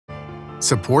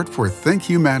Support for Think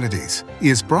Humanities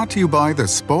is brought to you by the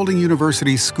Spalding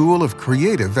University School of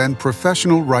Creative and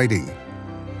Professional Writing.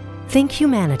 Think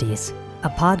Humanities,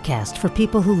 a podcast for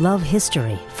people who love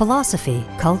history, philosophy,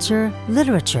 culture,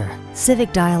 literature,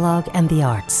 civic dialogue, and the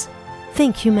arts.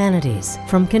 Think Humanities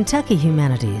from Kentucky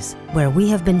Humanities, where we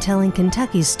have been telling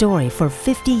Kentucky's story for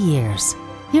 50 years.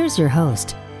 Here's your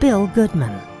host, Bill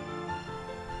Goodman.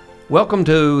 Welcome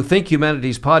to Think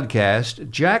Humanities podcast.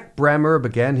 Jack Brammer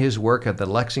began his work at the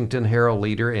Lexington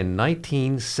Herald-Leader in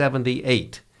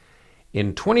 1978.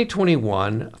 In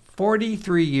 2021,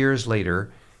 43 years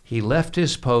later, he left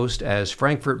his post as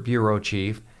Frankfort bureau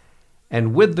chief,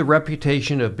 and with the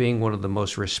reputation of being one of the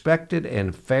most respected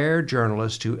and fair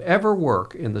journalists to ever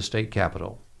work in the state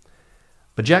capitol.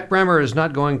 But Jack Brammer is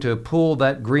not going to pull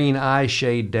that green eye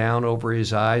shade down over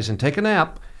his eyes and take a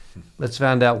nap. Let's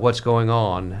find out what's going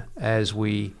on as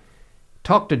we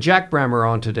talk to Jack Brammer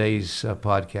on today's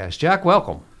podcast. Jack,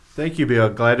 welcome. Thank you, Bill.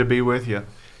 Glad to be with you.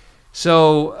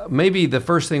 So maybe the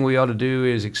first thing we ought to do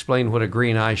is explain what a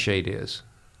green eye shade is.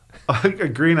 A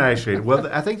green eye shade. Well,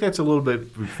 I think that's a little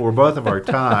bit before both of our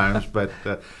times, but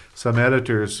some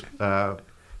editors,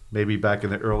 maybe back in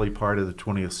the early part of the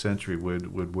 20th century,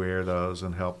 would wear those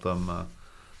and help them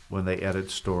when they edit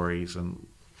stories, and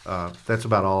that's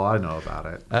about all I know about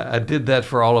it. I did that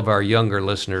for all of our younger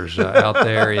listeners out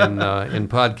there in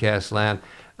podcast land.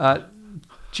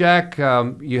 Jack,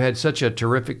 you had such a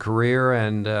terrific career,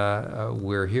 and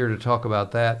we're here to talk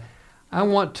about that. I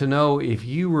want to know if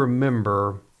you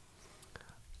remember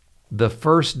the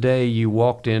first day you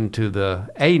walked into the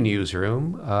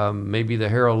newsroom, maybe the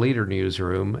Herald-Leader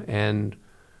newsroom, and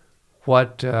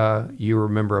what you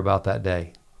remember about that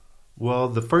day. Well,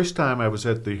 the first time I was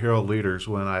at the Herald-Leaders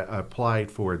when I applied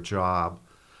for a job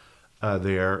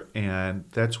there, and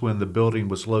that's when the building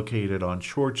was located on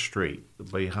Short Street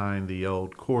behind the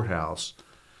old courthouse.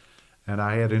 And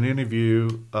I had an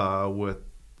interview with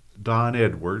Don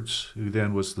Edwards, who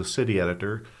then was the city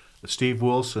editor. Steve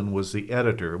Wilson was the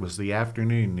editor. It was the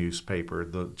afternoon newspaper,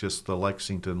 just the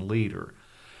Lexington Leader.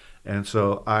 And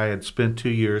so I had spent 2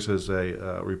 years as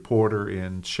a reporter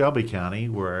in Shelby County,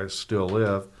 where I still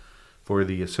live, for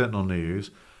the Sentinel News,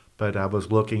 but I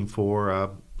was looking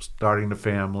for starting a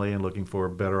family and looking for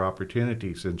better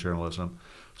opportunities in journalism.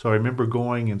 So I remember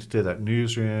going into that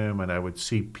newsroom, and I would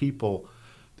see people,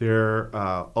 their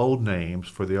old names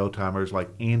for the old-timers, like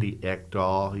Andy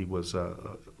Ekdahl. He was a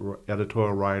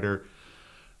editorial writer.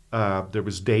 There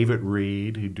was David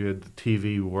Reed, who did the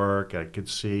TV work. I could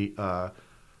see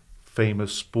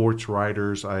famous sports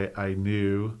writers I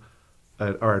knew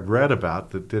or I'd read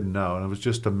about that didn't know, and I was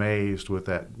just amazed with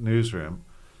that newsroom.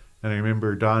 And I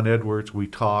remember Don Edwards, we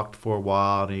talked for a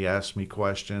while, and he asked me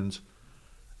questions.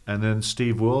 And then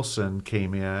Steve Wilson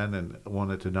came in and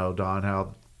wanted to know, Don,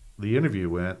 how the interview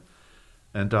went.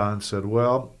 And Don said,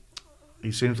 well,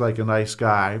 he seems like a nice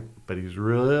guy, but he's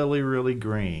really, really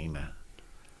green.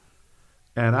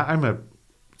 And I'm a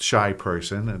shy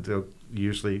person, and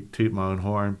usually toot my own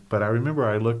horn. But I remember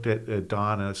I looked at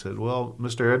Don and I said, well,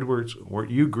 Mr. Edwards,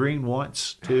 weren't you green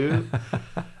once too?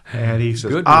 And he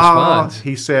says, good response.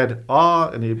 He said,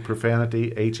 and he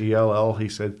profanity, H-E-L-L, he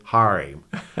said, hire him.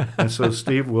 And so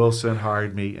Steve Wilson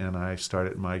hired me, and I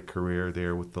started my career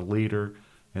there with the Leader,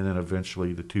 and then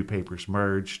eventually the two papers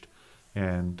merged,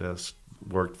 and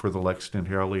worked for the Lexington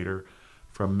Herald-Leader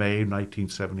from May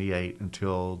 1978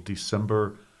 until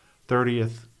December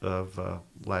 30th of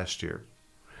last year.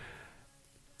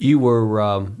 You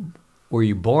were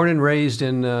you born and raised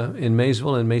in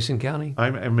Maysville in Mason County?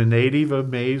 I'm a native of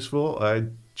Maysville.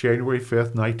 January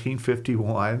 5th,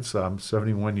 1951, so I'm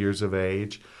 71 years of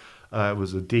age. It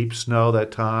was a deep snow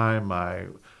that time. My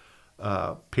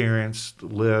parents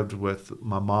lived with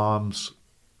my mom's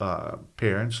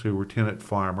parents, who were tenant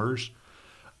farmers,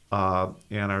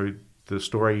 and the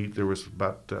story, there was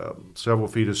about several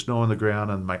feet of snow on the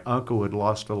ground, and my uncle had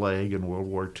lost a leg in World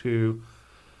War II.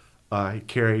 He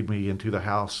carried me into the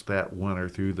house that winter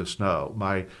through the snow.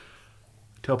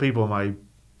 Tell people my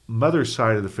mother's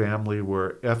side of the family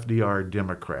were FDR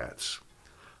Democrats.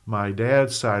 My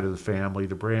dad's side of the family,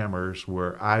 the Brammers,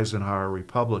 were Eisenhower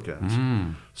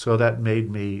Republicans. So that made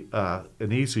me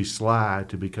an easy slide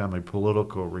to become a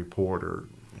political reporter.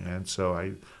 And so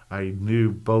I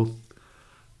knew both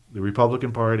the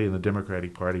Republican Party and the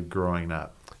Democratic Party growing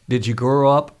up. Did you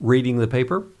grow up reading the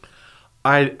paper?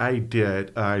 I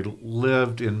did. I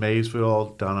lived in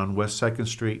Maysville, down on West 2nd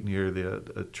Street near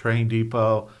the train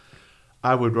depot.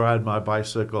 I would ride my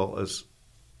bicycle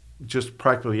just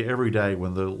practically every day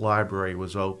when the library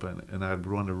was open, and I'd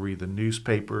run to read the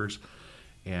newspapers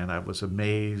And I was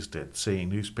amazed at seeing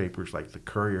newspapers like the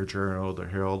Courier-Journal, the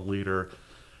Herald-Leader,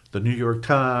 the New York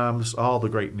Times, all the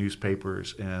great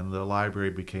newspapers, and the library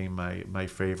became my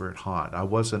favorite haunt. I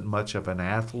wasn't much of an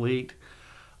athlete.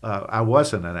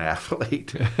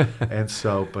 And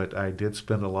so, but I did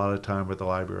spend a lot of time at the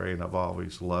library, and I've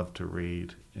always loved to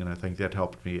read, and I think that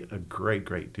helped me a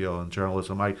great deal in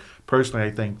journalism. I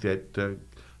think that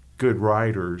good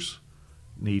writers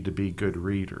need to be good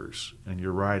readers, and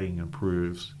your writing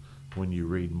improves when you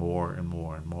read more and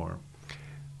more and more.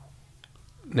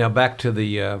 Now back to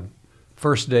the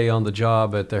first day on the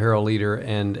job at the Herald-Leader,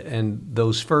 and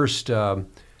those first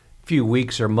few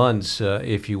weeks or months,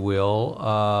 if you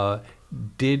will,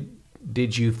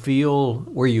 did you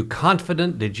were you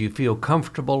confident? Did you feel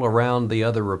comfortable around the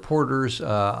other reporters?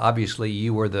 Obviously,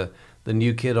 you were the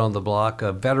new kid on the block,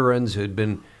 veterans who'd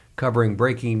been covering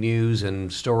breaking news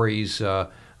and stories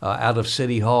out of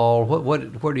City Hall.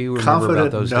 What do you remember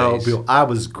about those days? Bill, I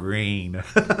was green.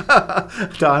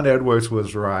 Don Edwards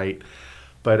was right.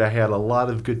 But I had a lot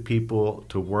of good people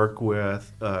to work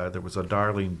with. There was a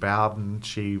Darlene Bowden.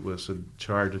 She was in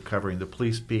charge of covering the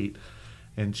police beat,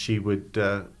 and we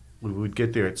would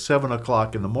get there at 7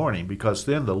 o'clock in the morning, because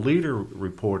then the Leader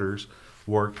reporters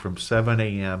worked from 7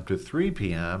 a.m. to 3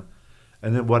 p.m.,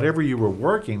 and then whatever you were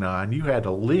working on, you had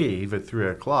to leave at 3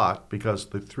 o'clock because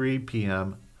the 3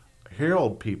 p.m.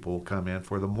 Herald people come in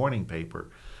for the morning paper.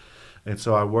 And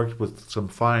so I worked with some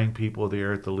fine people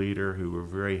there at the Leader who were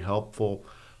very helpful.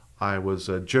 I was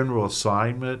a general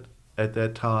assignment at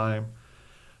that time,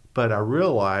 but I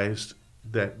realized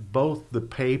that both the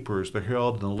papers, the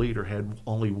Herald and the Leader, had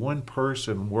only one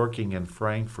person working in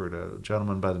Frankfort, a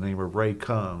gentleman by the name of Ray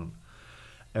Cohn.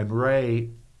 And Ray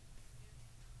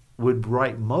would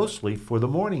write mostly for the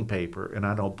morning paper, and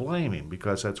I don't blame him,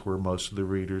 because that's where most of the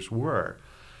readers were.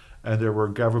 And there were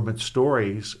government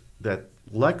stories that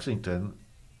Lexington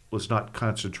was not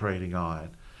concentrating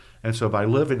on. And so by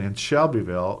living in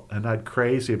Shelbyville and not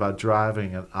crazy about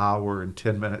driving an hour and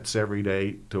 10 minutes every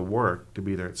day to work to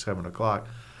be there at 7 o'clock,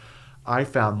 I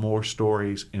found more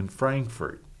stories in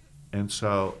Frankfort. And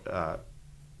so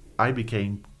I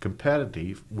became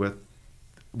competitive with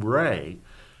Ray.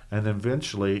 And then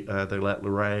eventually they let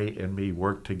Ray and me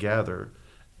work together.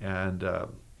 And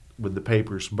when the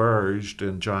papers merged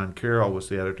and John Carroll was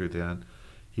the editor then,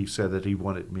 he said that he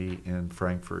wanted me in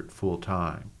Frankfort full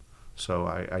time. So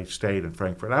I stayed in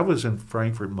Frankfort. I was in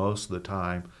Frankfort most of the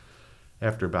time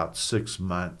after about 6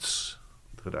 months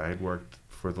that I had worked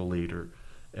for the Leader.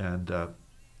 And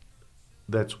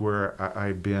that's where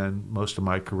I've been most of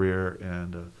my career,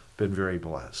 and been very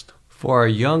blessed. For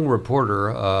a young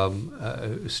reporter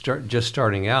just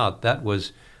starting out, that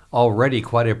was already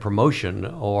quite a promotion,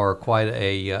 or quite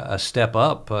a step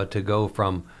up to go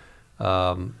from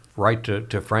right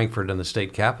to Frankfort and the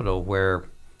state capitol, where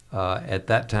at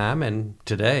that time and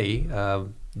today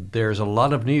there's a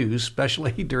lot of news,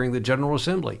 especially during the General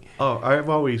Assembly. Oh, I've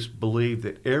always believed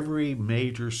that every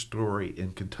major story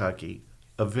in Kentucky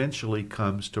eventually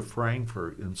comes to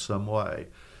Frankfort in some way.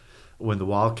 When the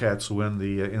Wildcats win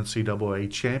the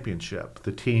NCAA championship,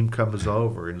 the team comes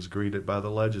over and is greeted by the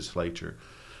legislature.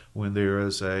 When there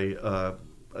is a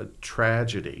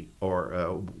tragedy or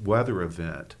a weather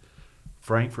event,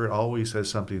 Frankfort always has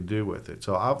something to do with it.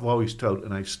 So I've always told,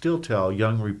 and I still tell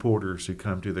young reporters who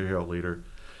come to the Herald-Leader,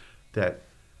 that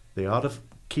they ought to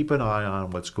keep an eye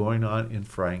on what's going on in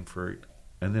Frankfort,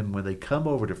 and then when they come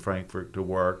over to Frankfort to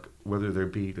work, whether their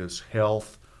beat is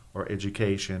health or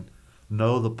education,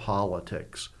 know the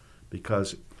politics,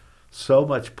 because so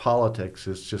much politics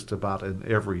is just about in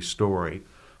every story.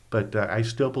 But I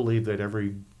still believe that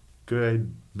every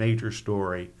good major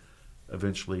story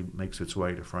eventually makes its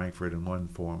way to Frankfort in one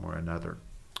form or another.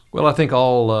 Well, I think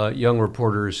all young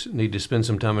reporters need to spend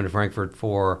some time in Frankfort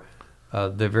for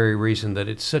the very reason that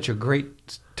it's such a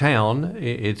great town.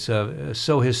 It's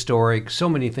so historic, so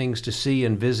many things to see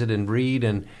and visit and read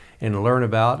and learn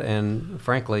about. And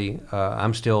frankly,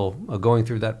 I'm still going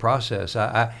through that process.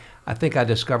 I think I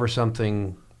discover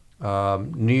something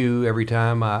new every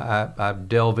time I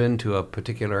delve into a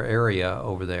particular area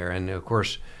over there. And of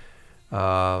course,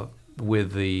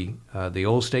 with the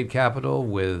old state capitol,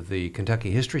 with the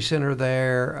Kentucky History Center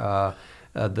there,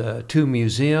 the two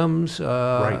museums,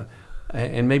 right,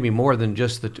 and maybe more than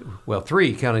just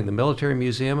three, counting the military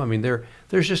museum. I mean,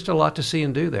 there's just a lot to see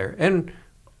and do there. And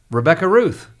Rebecca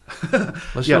Ruth,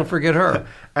 let's don't forget her.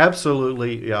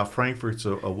 Absolutely, yeah. Frankfort's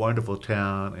a wonderful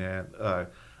town, and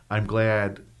I'm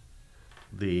glad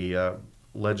the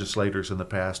legislators in the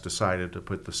past decided to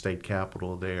put the state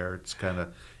capitol there. It's kind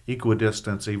of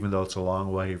equidistant, even though it's a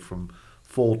long way from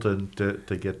Fulton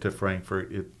to get to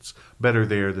Frankfort. It's better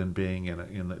there than being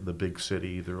in the big city,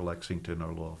 either Lexington or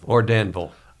Louisville. Or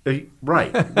Danville.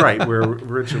 Right. We're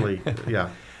originally, yeah.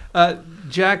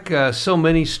 Jack, so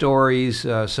many stories,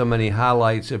 so many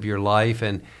highlights of your life,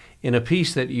 and in a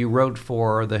piece that you wrote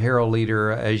for the Herald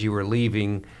Leader as you were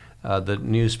leaving the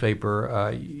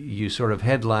newspaper, you sort of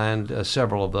headlined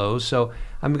several of those. So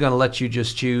I'm going to let you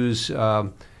just choose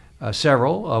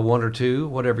several, one or two,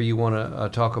 whatever you want to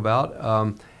talk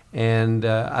about. And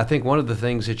I think one of the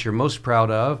things that you're most proud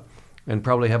of, and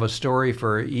probably have a story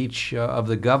for each of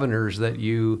the governors that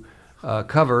you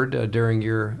covered during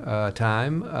your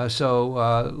time.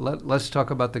 So let's talk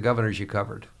about the governors you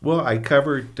covered. Well, I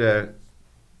covered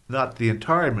not the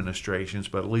entire administrations,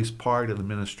 but at least part of the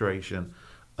administration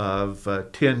of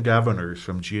 10 governors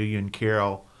from Julian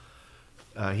Carroll.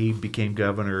 He became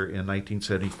governor in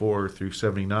 1974 through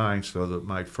 79, so that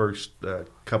my first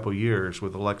couple years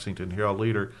with the Lexington Herald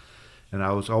Leader, and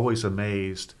I was always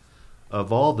amazed.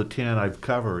 Of all the 10 I've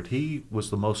covered, he was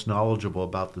the most knowledgeable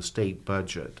about the state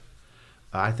budget.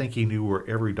 I think he knew where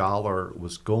every dollar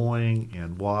was going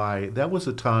and why. That was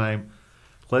a time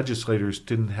legislators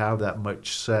didn't have that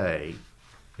much say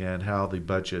in how the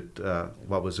budget,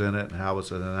 what was in it and how was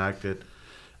it enacted.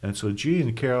 And so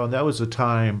Julian Carroll, and that was a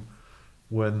time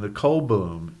when the coal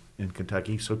boom in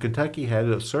Kentucky, so Kentucky had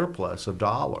a surplus of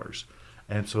dollars.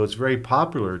 And so it's very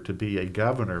popular to be a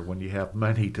governor when you have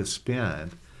money to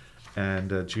spend.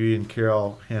 And Julian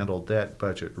Carroll handled that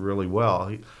budget really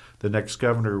well. The next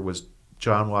governor was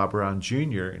John Y. Brown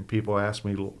Jr., and people asked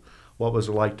me what was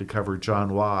it like to cover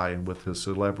John Y. and with his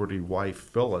celebrity wife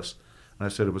Phyllis. And I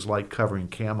said it was like covering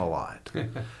Camelot.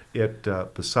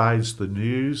 Besides the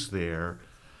news there,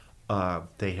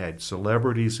 they had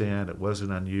celebrities in. It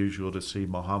wasn't unusual to see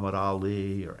Muhammad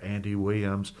Ali or Andy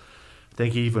Williams. I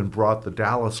think he even brought the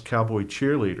Dallas Cowboy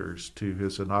cheerleaders to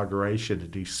his inauguration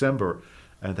in December,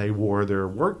 and they wore their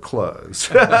work clothes,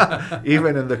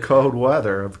 even in the cold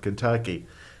weather of Kentucky.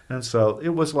 And so it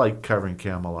was like covering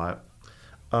Camelot.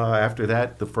 After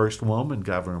that, the first woman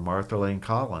governor, Martha Lane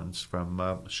Collins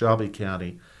from Shelby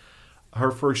County,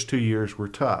 her first 2 years were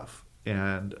tough.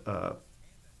 But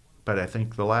I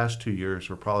think the last 2 years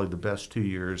were probably the best 2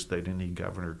 years that any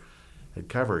governor had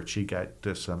covered. She got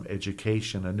some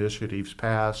education initiatives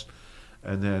passed,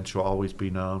 and then she'll always be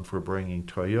known for bringing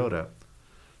Toyota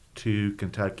to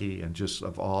Kentucky, and just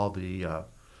of all the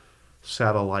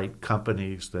satellite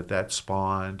companies that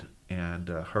spawned, and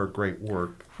her great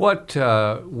work. What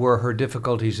were her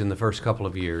difficulties in the first couple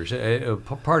of years?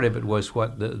 Part of it was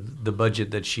the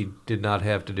budget that she did not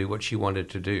have to do what she wanted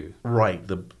to do. Right.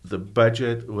 The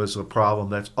budget was a problem.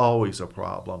 That's always a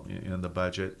problem in the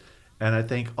budget. And I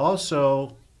think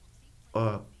also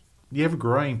you have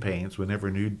growing pains whenever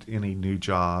any new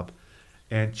job.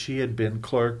 And she had been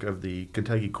clerk of the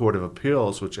Kentucky Court of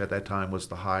Appeals, which at that time was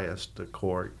the highest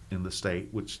court in the state,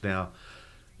 which now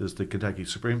is the Kentucky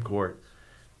Supreme Court.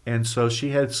 And so she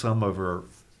had some of her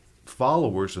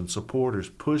followers and supporters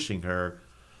pushing her.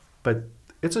 But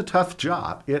it's a tough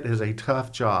job. It is a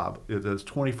tough job. It is a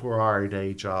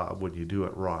 24-hour-a-day job when you do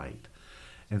it right.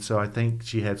 And so I think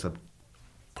she had some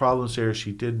problems there.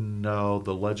 She didn't know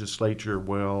the legislature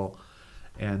well.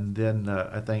 And then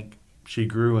I think she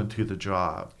grew into the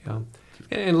job. Yeah,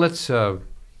 and let's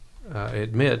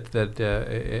admit that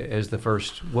as the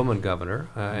first woman governor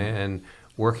and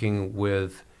working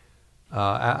with,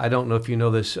 I don't know if you know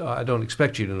this, I don't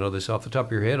expect you to know this off the top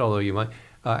of your head, although you might,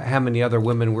 how many other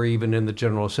women were even in the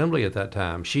General Assembly at that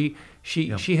time? She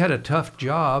had a tough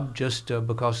job just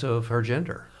because of her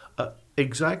gender.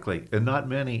 Exactly, and not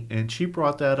many. And she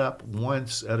brought that up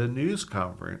once at a news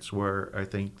conference where I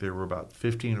think there were about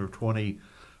 15 or 20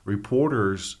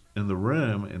 reporters in the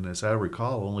room, and as I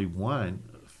recall, only one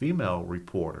female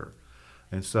reporter.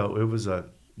 And so it was a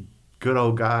good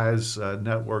old guys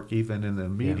network even in the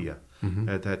media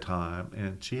at that time.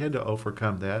 And she had to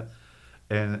overcome that,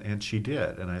 and she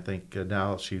did. And I think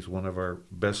now she's one of our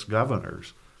best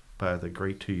governors by the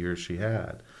great 2 years she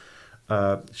had.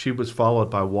 She was followed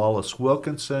by Wallace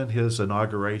Wilkinson. His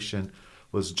inauguration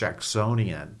was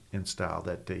Jacksonian in style,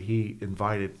 that he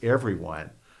invited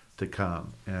everyone to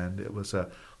come, and it was a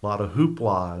lot of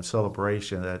hoopla and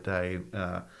celebration that day.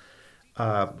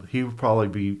 He would probably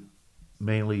be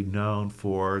mainly known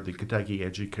for the Kentucky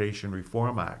Education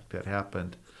Reform Act that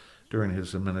happened during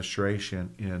his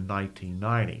administration in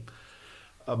 1990.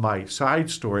 My side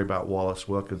story about Wallace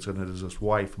Wilkinson is his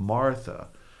wife, Martha.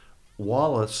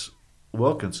 Wallace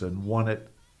Wilkinson wanted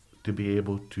to be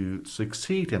able to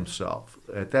succeed himself.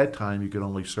 At that time, you could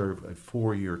only serve a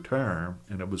 4-year term,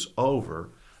 and it was over,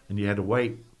 and you had to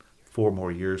wait 4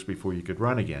 more years before you could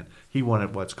run again. He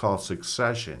wanted what's called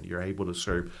succession. You're able to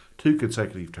serve 2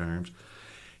 consecutive terms.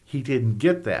 He didn't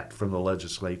get that from the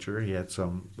legislature. He had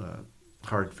some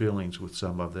hard feelings with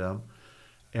some of them.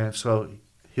 And so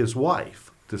his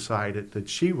wife decided that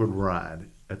she would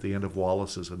run at the end of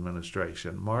Wallace's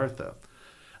administration, Martha.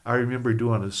 I remember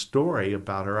doing a story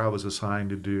about her. I was assigned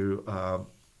to do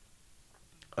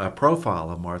a profile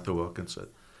of Martha Wilkinson.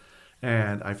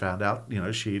 And I found out,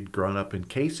 she had grown up in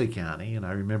Casey County, and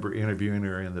I remember interviewing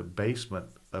her in the basement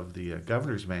of the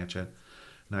governor's mansion.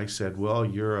 And I said, well,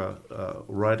 you're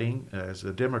running as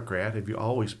a Democrat. Have you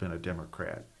always been a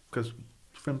Democrat? Because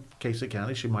from Casey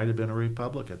County, she might have been a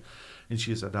Republican. And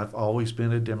she said, I've always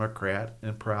been a Democrat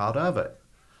and proud of it.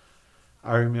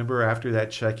 I remember after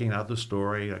that checking out the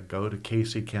story, I go to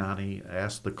Casey County,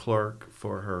 ask the clerk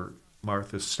for her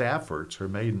Martha Stafford's, her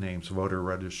maiden name's voter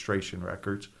registration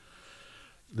records.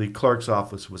 The clerk's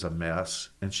office was a mess,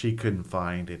 and she couldn't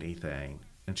find anything.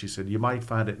 And she said, you might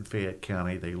find it in Fayette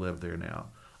County. They live there now.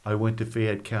 I went to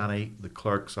Fayette County, the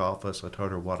clerk's office. I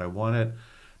told her what I wanted.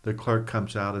 The clerk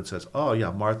comes out and says, oh,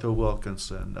 yeah, Martha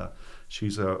Wilkinson.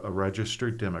 She's a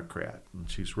registered Democrat, and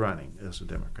she's running as a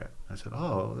Democrat. I said,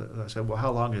 well,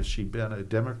 how long has she been a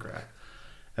Democrat?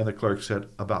 And the clerk said,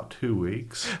 about 2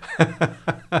 weeks.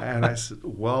 And I said,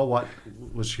 well, what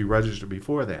was she registered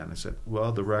before then? I said,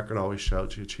 well, the record always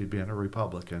showed she'd been a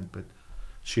Republican, but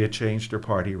she had changed her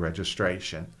party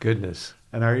registration. Goodness.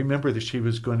 And I remember that she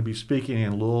was going to be speaking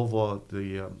in Louisville at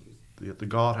the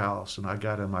Galt House, and I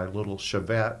got in my little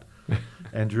Chevette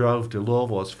and drove to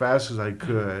Louisville as fast as I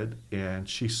could. And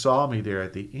she saw me there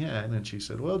at the inn, and she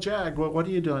said, well, Jack, what are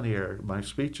you doing here? My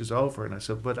speech is over. And I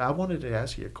said, but I wanted to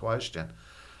ask you a question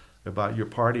about your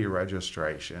party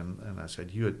registration. And I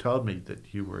said, you had told me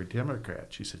that you were a Democrat.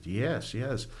 She said, yes,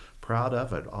 proud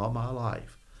of it all my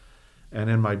life. And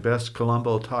in my best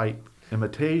Columbo-type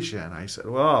imitation, I said,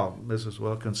 well, Mrs.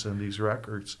 Wilkinson, these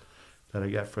records that I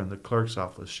got from the clerk's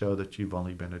office show that you've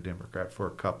only been a Democrat for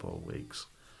a couple of weeks.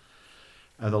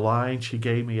 And the line she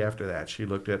gave me after that, she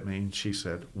looked at me and she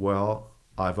said, well,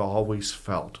 I've always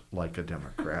felt like a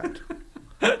Democrat.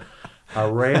 I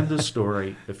ran the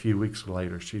story. A few weeks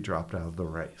later, she dropped out of the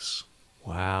race.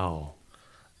 Wow.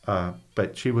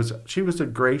 But she was a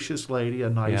gracious lady, a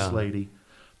nice lady.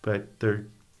 But the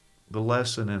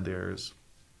lesson in there is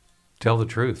tell the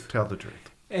truth. Tell the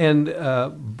truth. And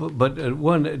but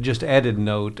one just added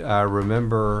note. I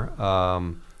remember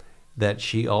that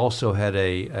she also had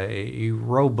a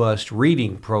robust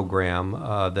reading program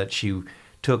that she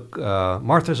took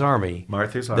Martha's Army.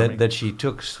 That she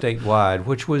took statewide,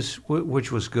 which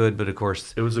was good, but of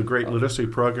course it was a great literacy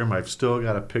program. I've still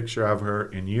got a picture of her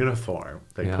in uniform.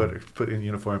 They put in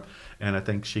uniform, and I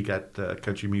think she got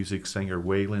country music singer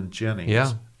Waylon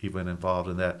Jennings even involved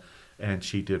in that, and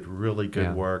she did really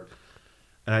good work.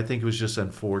 And I think it was just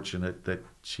unfortunate that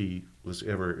she was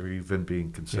ever even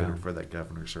being considered for that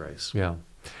governor's race. Yeah.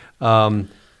 And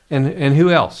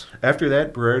who else? After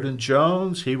that, Brereton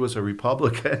Jones. He was a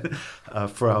Republican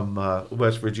from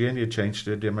West Virginia, changed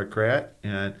to a Democrat.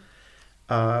 And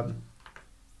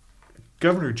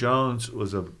Governor Jones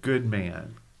was a good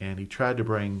man, and he tried to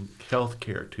bring health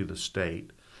care to the state.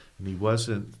 And he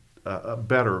wasn't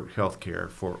better health care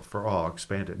for all,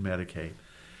 expanded Medicaid.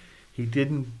 He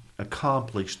didn't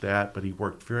accomplish that, but he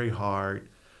worked very hard.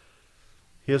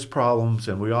 His problems,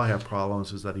 and we all have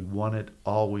problems, is that he wanted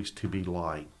always to be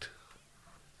liked.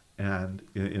 And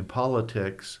in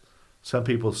politics, some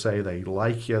people say they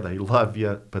like you, they love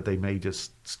you, but they may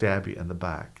just stab you in the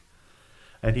back.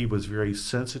 And he was very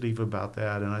sensitive about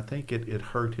that, and I think it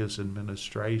hurt his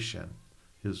administration,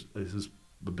 his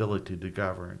ability to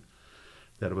govern,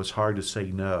 that it was hard to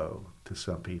say no to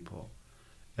some people.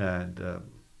 And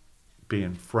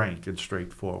being frank and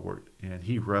straightforward. And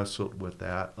he wrestled with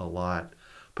that a lot.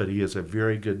 But he is a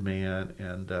very good man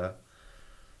and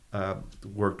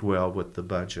worked well with the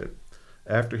budget.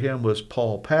 After him was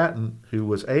Paul Patton, who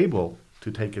was able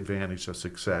to take advantage of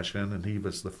succession, and he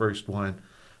was the first one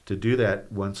to do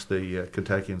that once the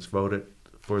Kentuckians voted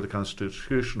for the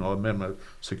constitutional amendment of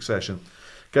succession.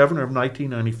 Governor of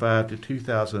 1995 to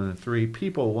 2003,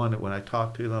 people wanted, when I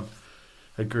talked to them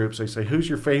at groups, they say, who's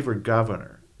your favorite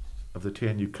governor of the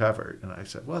 10 you covered? And I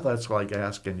said, well, that's like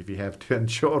asking if you have 10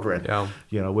 children,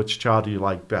 which child do you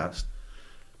like best?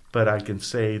 But I can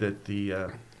say that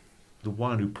the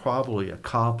one who probably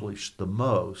accomplished the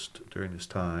most during his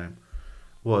time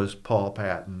was Paul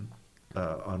Patton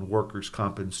on workers'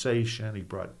 compensation.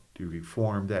 He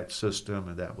reformed that system,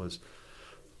 and that was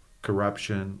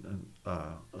corruption,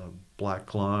 and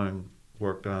black lung,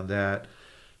 worked on that.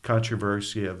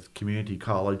 Controversy of community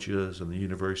colleges and the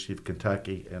University of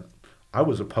Kentucky, and I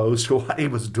was opposed to what he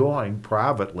was doing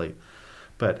privately,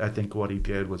 but I think what he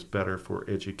did was better for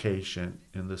education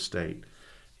in the state.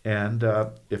 And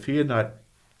if he had not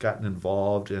gotten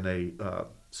involved in a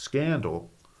scandal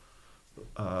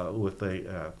with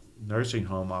a nursing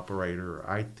home operator,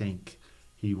 I think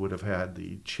he would have had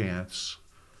the chance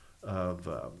of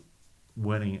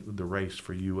winning the race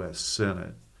for U.S.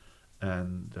 Senate,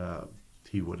 and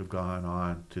he would have gone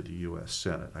on to the U.S.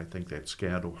 Senate. I think that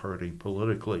scandal hurt him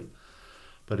politically.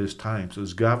 But his times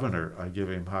as governor, I give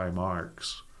him high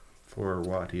marks for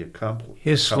what he accomplished.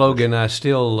 His slogan I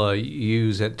still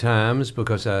use at times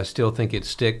because I still think it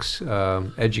sticks,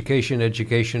 education,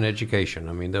 education, education.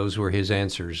 I mean, those were his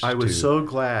answers. I was so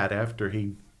glad after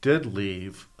he did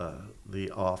leave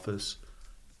the office.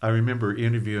 I remember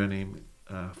interviewing him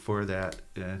for that,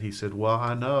 and he said, well,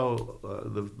 I know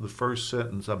the first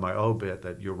sentence of my obit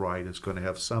that you're right is going to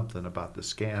have something about the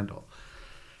scandal.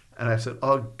 And I said,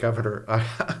 oh, Governor,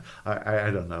 I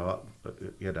don't know,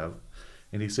 you know.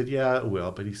 And he said, yeah, it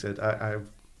will. But he said,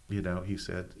 he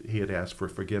said he had asked for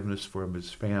forgiveness from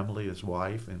his family, his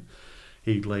wife, and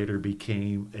he later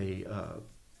became a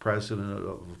president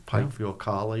of Pikeville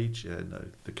College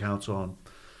and the Council on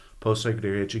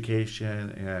Post-Secondary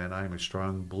Education, and I'm a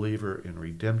strong believer in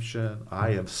redemption.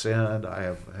 I have sinned. I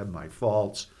have had my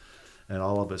faults, and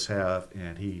all of us have,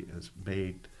 and he has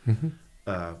made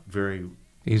very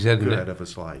He's had good of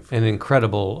his life. An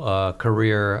incredible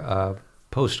career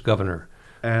post-governor.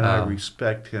 And I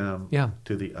respect him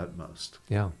to the utmost.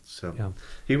 So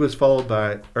he was followed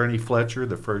by Ernie Fletcher,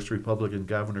 the first Republican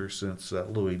governor since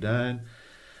Louis Dunn.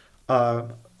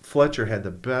 Fletcher had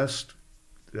the best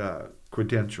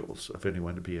credentials of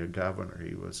anyone to be a governor.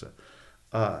 He was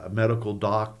a medical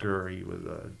doctor. He was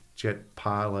a jet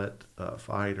pilot,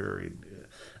 fighter,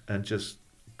 and just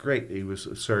great. He was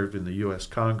served in the U.S.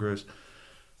 Congress,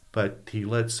 but he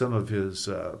let some of his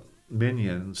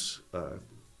minions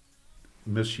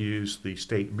misuse the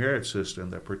state merit system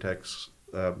that protects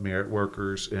merit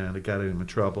workers, and it got him in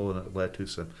trouble, and it led to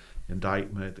some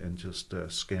indictment and just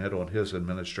scandal in his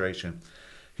administration.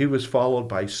 He was followed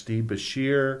by Steve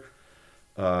Beshear,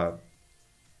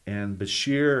 and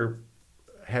Beshear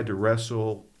had to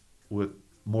wrestle with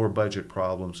more budget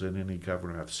problems than any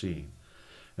governor I've seen.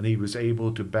 And he was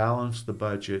able to balance the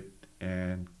budget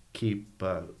and keep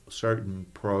certain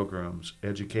programs,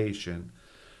 education,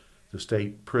 the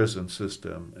state prison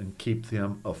system, and keep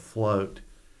them afloat.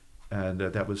 And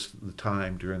that was the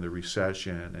time during the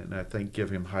recession, and I think give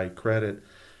him high credit.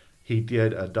 He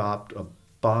did adopt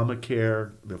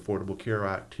Obamacare, the Affordable Care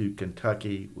Act, to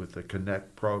Kentucky with the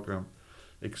Connect program,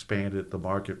 expanded the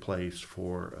marketplace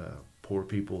for poor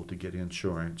people to get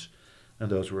insurance, and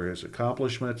those were his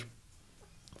accomplishments.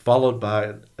 Followed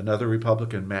by another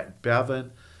Republican, Matt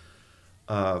Bevin.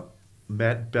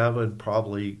 Matt Bevin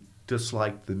probably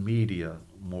disliked the media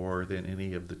more than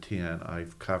any of the 10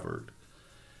 I've covered.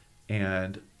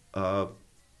 And to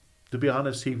be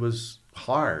honest, he was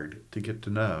hard to get to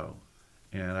know.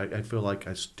 And I feel like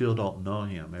I still don't know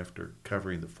him after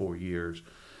covering the 4 years.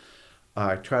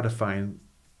 I try to find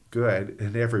good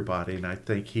in everybody, and I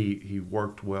think he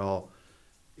worked well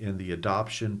in the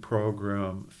adoption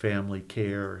program, family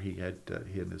care. He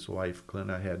and his wife,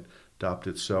 Glenna, had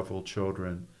adopted several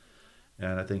children,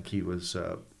 and I think he was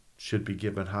should be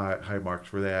given high marks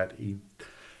for that. He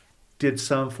did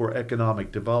some for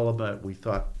economic development. We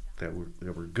thought that they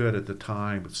were good at the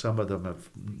time, but some of them have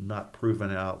not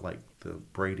proven out, like the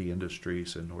Brady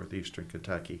Industries in northeastern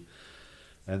Kentucky.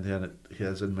 And then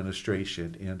his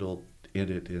administration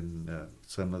ended in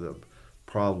some of the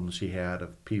problems he had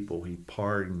of people he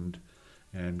pardoned,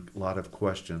 and a lot of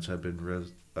questions have been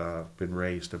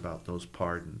raised about those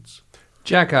pardons.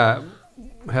 Jack, I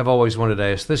have always wanted to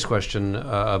ask this question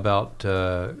about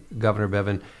Governor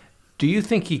Bevin. Do you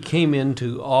think he came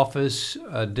into office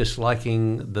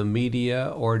disliking the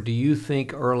media, or do you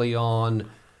think early on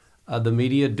the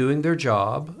media doing their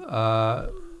job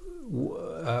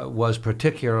was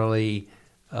particularly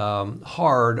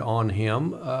hard on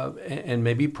him, and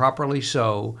maybe properly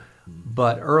so,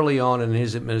 but early on in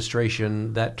his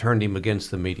administration that turned him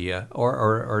against the media,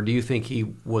 or do you think he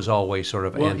was always sort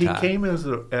of anti? Well, he came as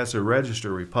a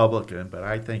registered Republican, but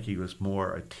I think he was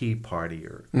more a Tea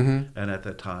Partier, and at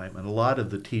the time, and a lot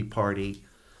of the Tea Party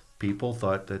people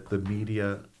thought that the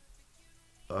media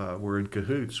were in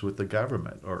cahoots with the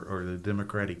government or the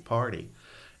Democratic Party,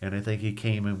 and I think he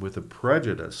came in with a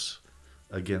prejudice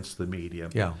against the media.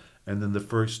 Yeah. And then the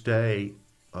first day,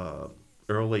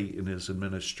 early in his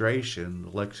administration, the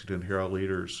Lexington Herald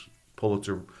Leader's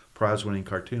Pulitzer Prize-winning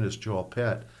cartoonist Joel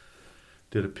Pett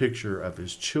did a picture of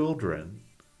his children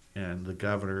and the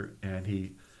governor, and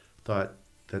he thought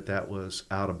that was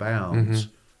out of bounds,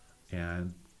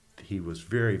 and he was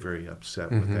very, very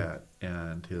upset with that,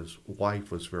 and his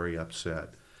wife was very upset.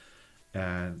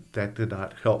 And that did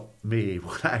not help me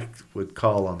when I would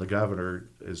call on the governor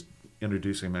as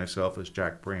introducing myself as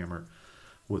Jack Brammer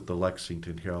with the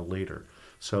Lexington Herald-Leader.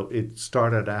 So it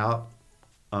started out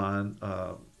on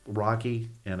rocky,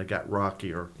 and it got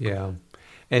rockier. Yeah.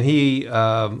 And he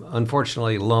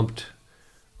unfortunately lumped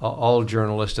all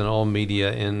journalists and all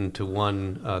media into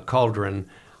one cauldron.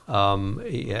 At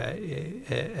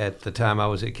the time I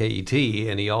was at KET,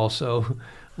 and he also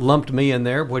lumped me in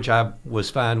there, which I was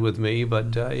fine with me.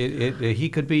 But he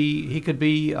could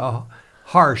be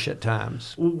harsh at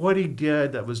times. What he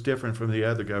did that was different from the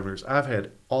other governors. I've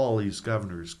had all these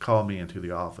governors call me into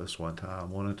the office one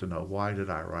time, wanted to know, why did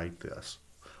I write this?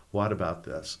 What about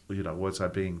this? Was I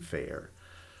being fair?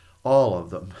 All of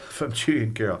them, from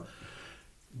Julian Carroll.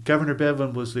 Governor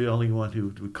Bevin was the only one who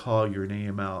would call your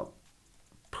name out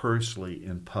personally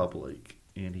in public,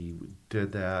 and he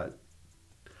did that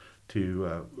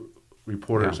to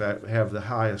reporters that have the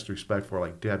highest respect for,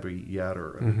 like Debbie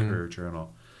Yetter of the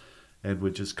Courier-Journal, and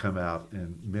would just come out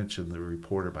and mention the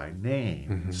reporter by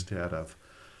name instead of,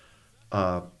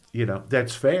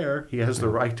 that's fair. He has the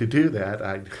right to do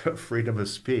that. Freedom of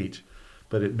speech,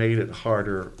 but it made it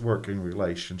harder working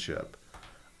relationship.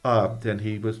 Then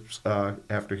he was,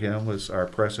 after him was our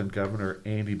present governor,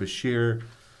 Andy Beshear,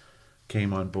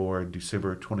 came on board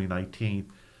December 2019.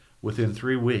 Within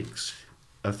 3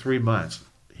 months,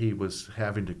 he was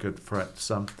having to confront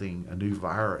a new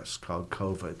virus called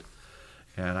COVID.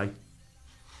 And I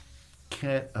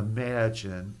can't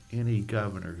imagine any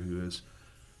governor who has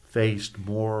faced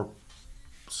more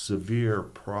severe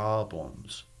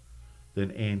problems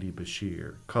than Andy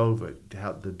Beshear.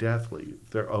 COVID, the deathly,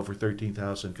 over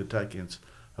 13,000 Kentuckians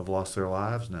have lost their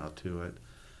lives now to it.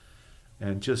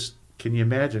 And just, can you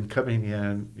imagine coming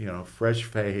in,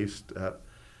 fresh-faced,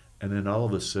 and then all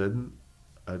of a sudden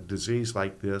a disease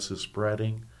like this is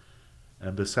spreading?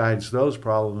 And besides those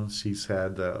problems, he's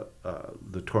had the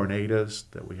tornadoes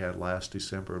that we had last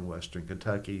December in western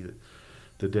Kentucky,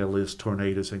 the deadliest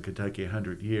tornadoes in Kentucky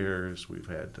 100 years. We've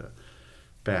had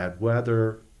bad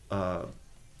weather.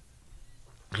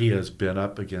 He has been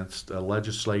up against a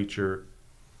legislature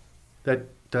that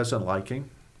doesn't like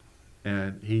him,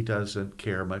 and he doesn't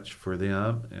care much for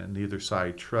them, and neither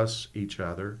side trusts each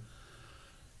other.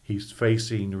 He's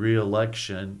facing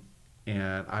re-election,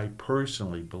 and I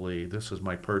personally believe, this is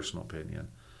my personal opinion,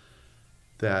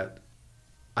 that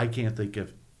I can't think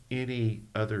of any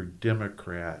other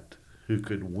Democrat who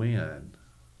could win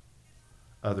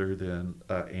other than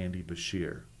Andy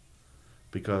Beshear,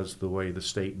 because the way the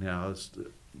state now is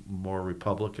more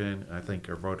Republican. I think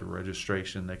our voter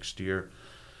registration next year,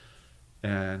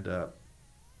 and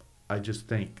I just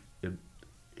think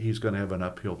he's going to have an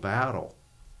uphill battle,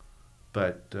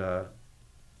 but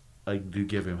I do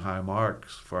give him high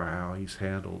marks for how he's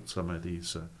handled some of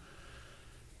these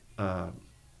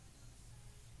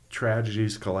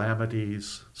tragedies,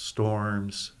 calamities,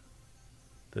 storms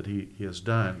that he has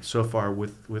done so far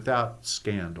without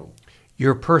scandal.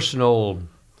 Your personal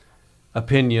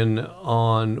opinion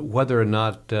on whether or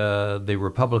not the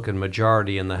Republican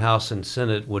majority in the House and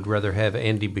Senate would rather have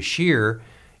Andy Beshear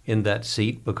in that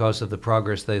seat because of the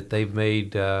progress that they've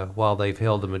made while they've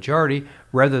held the majority,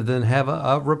 rather than have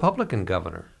a Republican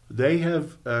governor? They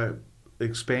have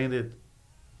expanded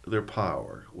their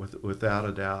power without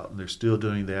a doubt, and they're still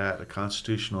doing that. A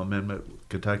constitutional amendment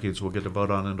Kentuckians will get to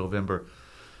vote on in November,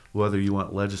 whether you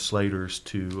want legislators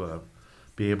to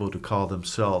be able to call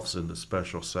themselves into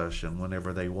special session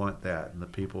whenever they want that, and the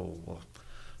people will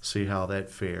see how that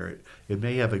fares. It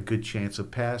may have a good chance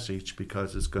of passage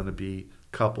because it's going to be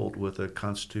coupled with a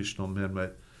constitutional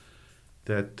amendment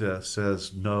that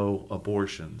says no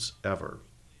abortions ever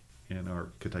in our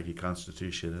Kentucky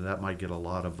Constitution, and that might get a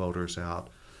lot of voters out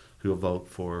who will vote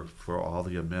for all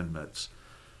the amendments.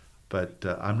 But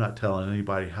I'm not telling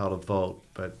anybody how to vote,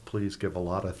 but please give a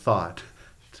lot of thought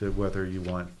to whether you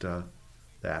want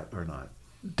that or not.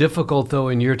 Difficult, though,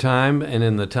 in your time and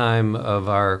in the time of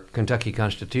our Kentucky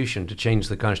Constitution to change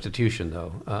the Constitution,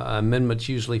 though. Amendments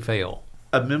usually fail.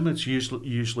 Amendments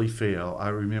usually fail. I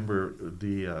remember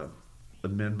the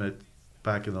amendment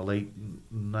back in the late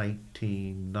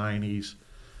 1990s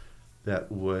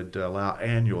that would allow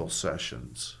annual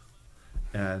sessions.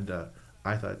 And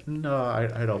I thought, no,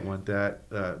 I don't want that.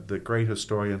 The great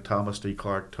historian Thomas D.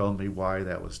 Clark told me why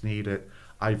that was needed.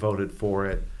 I voted for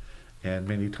it. And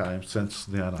many times since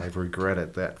then, I've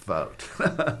regretted that vote.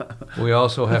 We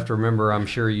also have to remember, I'm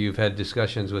sure you've had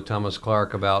discussions with Thomas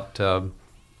Clark about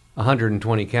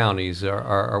 120 counties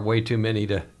are way too many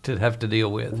to have to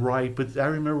deal with. Right, but I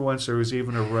remember once there was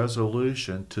even a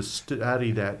resolution to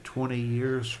study that 20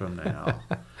 years from now,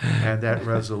 and that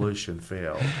resolution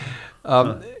failed.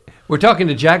 We're talking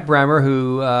to Jack Brammer,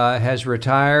 who has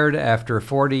retired after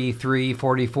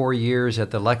 44 years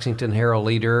at the Lexington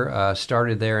Herald-Leader,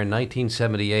 started there in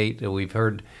 1978. We've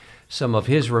heard some of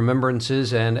his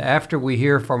remembrances, and after we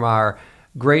hear from our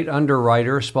great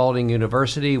underwriter, Spalding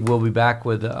University, we'll be back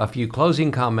with a few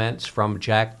closing comments from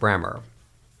Jack Brammer.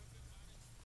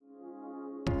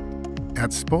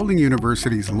 At Spalding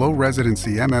University's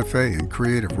low-residency MFA in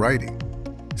creative writing,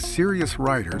 serious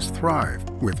writers thrive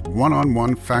with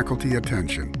one-on-one faculty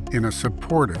attention in a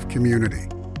supportive community.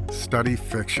 Study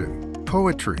fiction,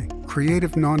 poetry,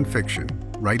 creative nonfiction,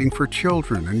 writing for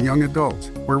children and young adults,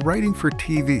 or writing for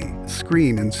TV,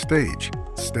 screen, and stage.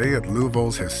 Stay at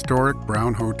Louisville's historic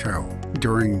Brown Hotel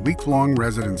during week-long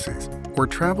residencies, or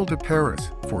travel to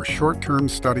Paris for short-term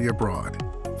study abroad.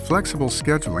 Flexible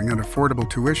scheduling and affordable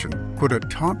tuition put a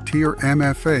top-tier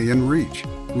MFA in reach.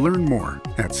 Learn more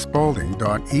at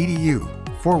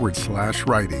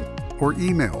spalding.edu/writing or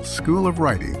email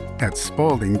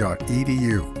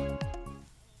schoolofwriting@spalding.edu.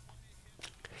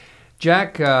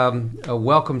 Jack,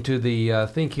 welcome to the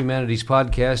Think Humanities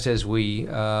podcast as we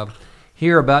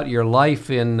hear about your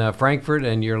life in Frankfort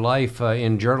and your life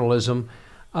in journalism.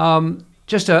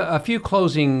 Just a few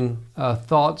closing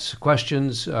thoughts,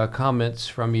 questions, comments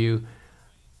from you.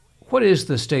 What is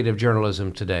the state of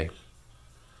journalism today?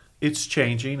 It's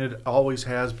changing. It always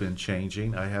has been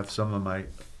changing. I have some of my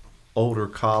older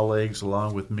colleagues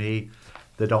along with me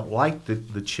that don't like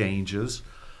the changes.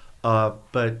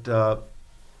 But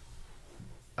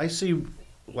I see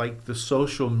like the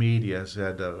social media has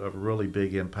had a really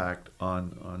big impact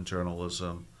on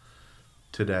journalism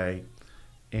today.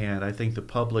 And I think the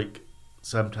public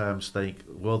sometimes think,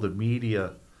 well, the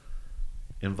media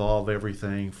involve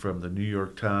everything from the New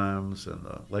York Times and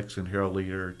the Lexington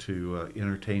Herald-Leader to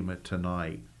Entertainment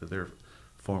Tonight, their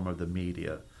form of the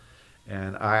media.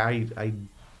 And I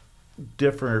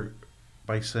differ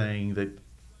by saying that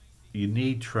you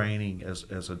need training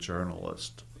as a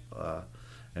journalist.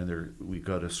 We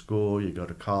go to school, you go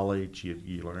to college,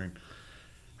 you learn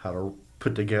how to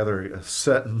put together a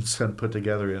sentence and put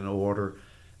together an order.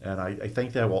 And I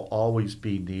think that will always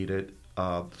be needed.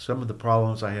 Some of the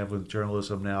problems I have with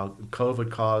journalism now,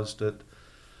 COVID caused it,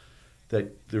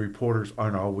 that the reporters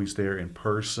aren't always there in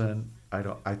person.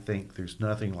 I think there's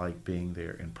nothing like being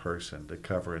there in person to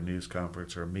cover a news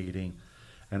conference or a meeting.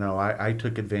 And I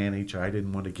took advantage. I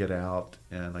didn't want to get out,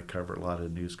 and I covered a lot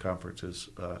of news conferences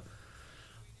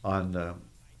online,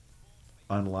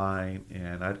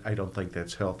 and I don't think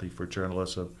that's healthy for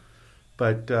journalism.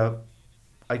 But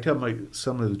I tell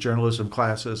some of the journalism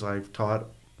classes I've taught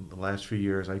in the last few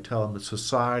years, I tell them that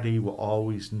society will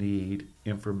always need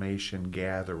information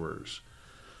gatherers.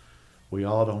 We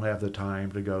all don't have the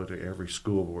time to go to every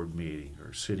school board meeting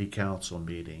or city council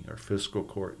meeting or fiscal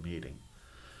court meeting.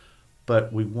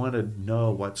 But we want to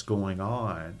know what's going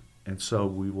on, and so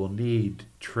we will need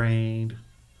trained,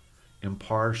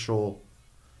 impartial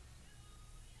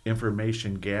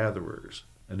information gatherers.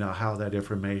 And now how that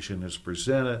information is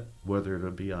presented, whether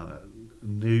it'll be on a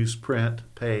newsprint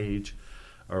page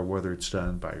or whether it's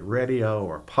done by radio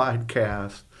or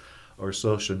podcast or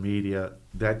social media,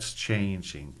 that's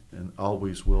changing and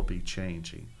always will be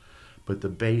changing. But the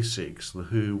basics, the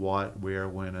who, what, where,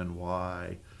 when, and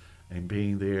why, and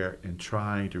being there and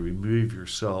trying to remove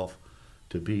yourself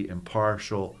to be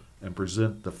impartial and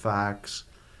present the facts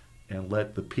and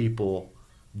let the people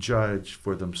judge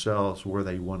for themselves where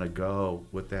they want to go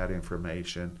with that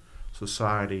information.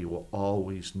 Society will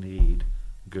always need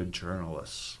good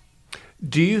journalists.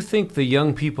 Do you think the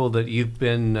young people that you've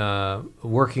been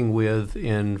working with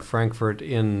in Frankfort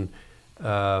in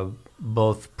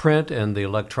both print and the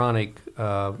electronic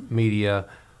media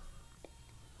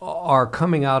are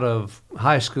coming out of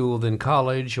high school, then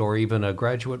college, or even a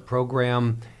graduate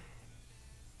program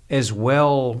as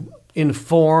well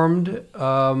informed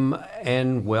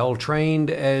and well trained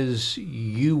as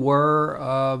you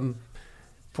were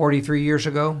 43 years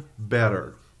ago?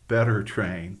 Better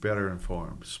trained, better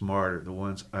informed, smarter, the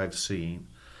ones I've seen.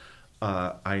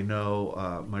 I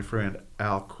know my friend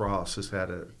Al Cross has had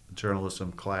a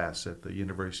journalism class at the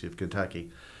University of Kentucky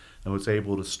and was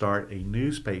able to start a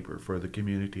newspaper for the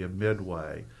community of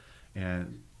Midway.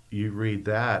 And you read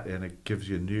that and it gives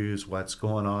you news, what's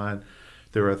going on.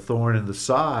 They're a thorn in the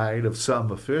side of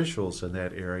some officials in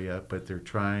that area, but they're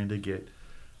trying to get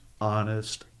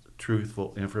honest,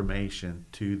 truthful information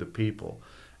to the people.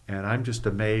 And I'm just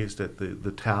amazed at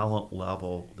the talent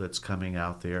level that's coming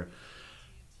out there.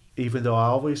 even though I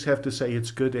always have to say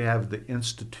it's good to have the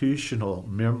institutional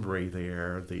memory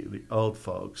there, the old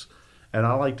folks. And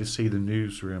I like to see the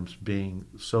newsrooms being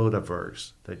so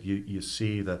diverse that you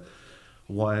see the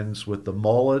ones with the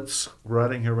mullets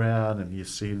running around, and you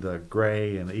see the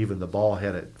gray and even the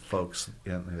bald-headed folks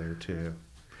in there too.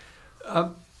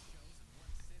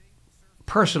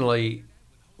 Personally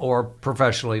or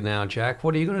professionally now, Jack,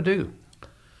 what are you going to do?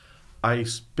 I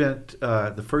spent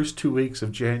the first 2 weeks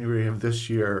of January of this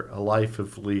year a life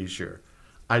of leisure.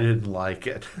 I didn't like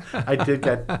it. I did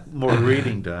get more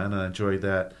reading done, and I enjoyed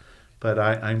that. But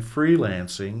I'm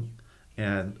freelancing,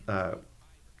 and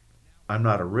I'm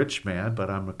not a rich man, but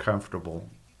I'm a comfortable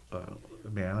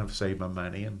man. I've saved my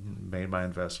money and made my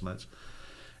investments.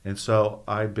 And so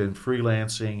I've been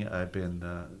freelancing. I've been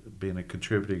being a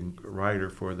contributing writer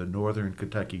for the Northern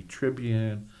Kentucky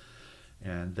Tribune,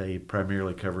 and they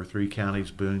primarily cover 3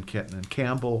 counties, Boone, Kenton, and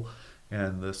Campbell,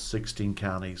 and the 16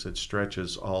 counties that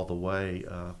stretches all the way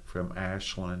from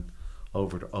Ashland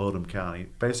over to Oldham County,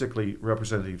 basically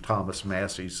Representative Thomas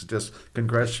Massey's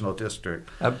congressional district.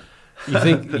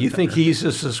 You think he's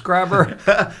a subscriber?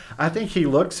 I think he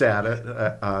looks at it.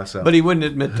 But he wouldn't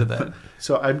admit to that.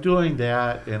 So I'm doing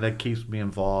that, and that keeps me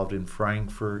involved in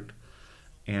Frankfort.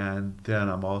 And then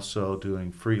I'm also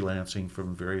doing freelancing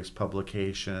from various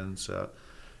publications.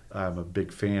 I'm a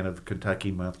big fan of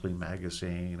Kentucky Monthly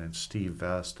Magazine and Steve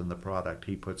Vest and the product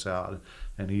he puts out.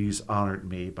 And he's honored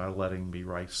me by letting me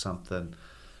write something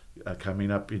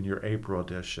coming up in your April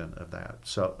edition of that.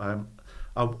 So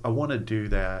I want to do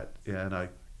that, and I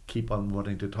keep on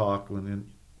wanting to talk when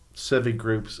civic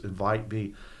groups invite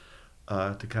me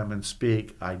to come and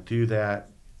speak. I do that.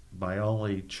 My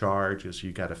only charge is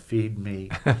you got to feed me.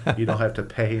 You don't have to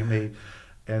pay me.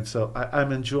 And so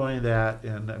I'm enjoying that,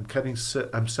 and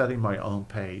I'm setting my own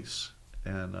pace,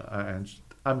 and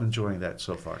I'm enjoying that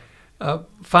so far.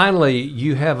 Finally,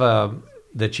 you have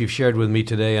that you've shared with me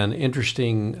today an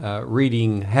interesting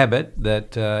reading habit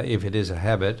that, if it is a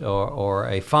habit or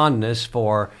a fondness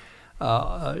for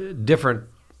different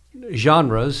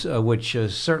genres, which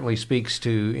certainly speaks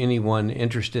to anyone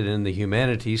interested in the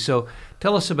humanities. So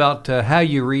tell us about how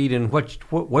you read and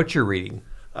what you're reading.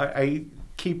 I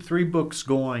keep 3 books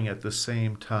going at the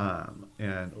same time,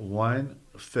 and one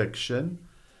fiction.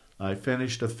 I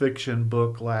finished a fiction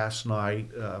book last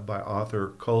night by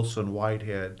author Colson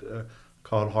Whitehead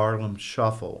called Harlem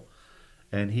Shuffle,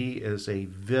 and he is a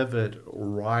vivid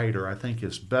writer. I think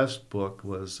his best book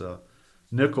was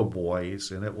Nickel Boys,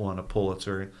 and it won a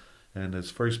Pulitzer, and his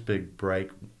first big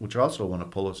break, which also won a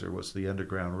Pulitzer, was The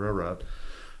Underground Railroad.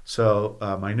 So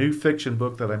my new fiction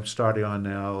book that I'm starting on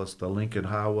now is The Lincoln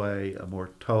Highway,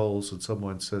 More Tolls, and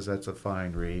someone says that's a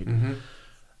fine read. Mm-hmm.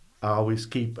 I always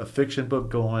keep a fiction book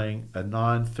going, a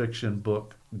nonfiction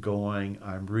book going.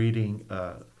 I'm reading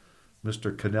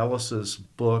Mr. Canellis's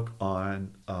book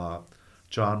on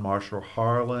John Marshall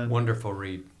Harlan. Wonderful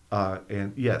read.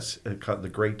 And yes, The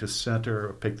Great Dissenter.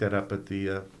 I picked that up at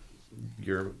the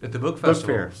book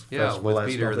festival. Fair. Yeah, festival with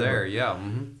Peter there. Yeah.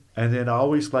 Mm-hmm. And then I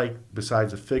always like,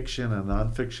 besides a fiction and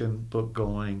nonfiction book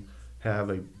going, have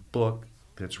a book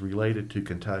that's related to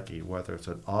Kentucky, whether it's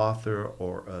an author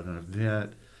or an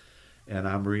event. And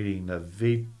I'm reading the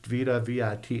Vita,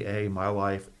 V-I-T-A, My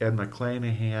Life, Ed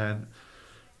McClanahan.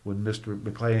 When Mr.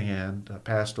 McClanahan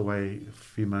passed away a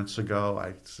few months ago,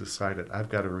 I decided I've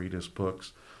got to read his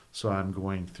books. So I'm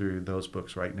going through those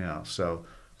books right now. So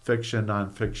fiction,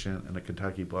 nonfiction, and a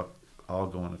Kentucky book, all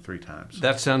going 3 times.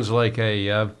 That sounds like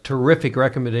a terrific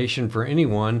recommendation for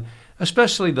anyone,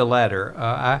 especially the latter.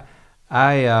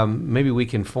 I maybe we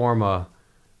can form a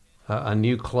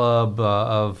new club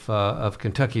of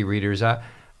Kentucky readers.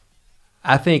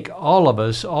 I think all of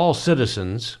us, all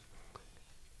citizens,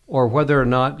 or whether or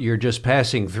not you're just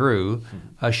passing through,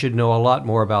 should know a lot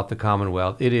more about the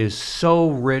Commonwealth. It is so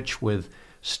rich with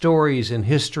stories and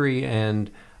history and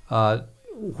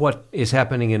what is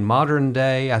happening in modern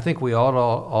day. I think we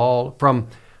all from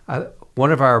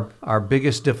one of our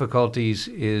biggest difficulties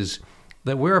is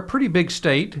that we're a pretty big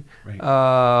state.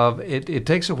 Right. It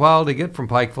takes a while to get from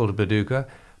Pikeville to Paducah,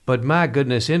 but my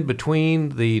goodness, in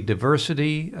between the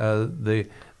diversity, the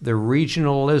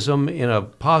regionalism in a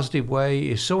positive way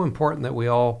is so important that we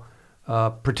all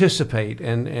participate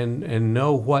and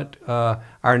know what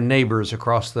our neighbors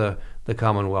across the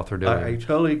Commonwealth are doing. I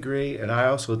totally agree, and I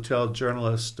also tell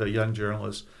journalists, young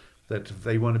journalists, that if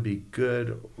they want to be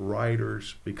good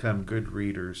writers, become good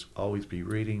readers, always be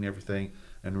reading everything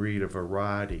and read a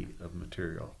variety of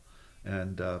material.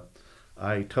 And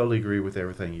I totally agree with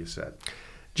everything you said.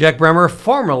 Jack Bremer,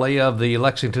 formerly of the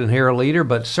Lexington Herald Leader,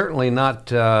 but certainly not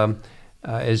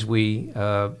as we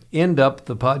end up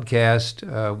the podcast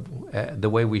the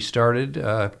way we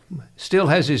started. Still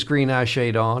has his green eye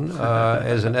shade on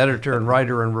as an editor and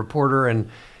writer and reporter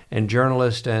and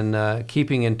journalist, and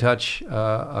keeping in touch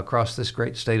across this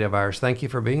great state of ours. Thank you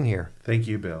for being here. Thank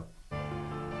you, Bill.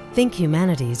 Think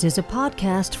Humanities is a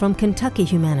podcast from Kentucky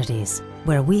Humanities,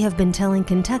 where we have been telling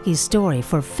Kentucky's story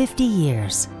for 50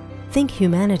 years. Think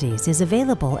Humanities is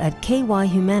available at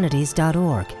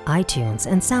kyhumanities.org, iTunes,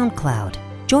 and SoundCloud.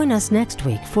 Join us next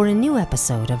week for a new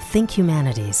episode of Think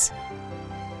Humanities.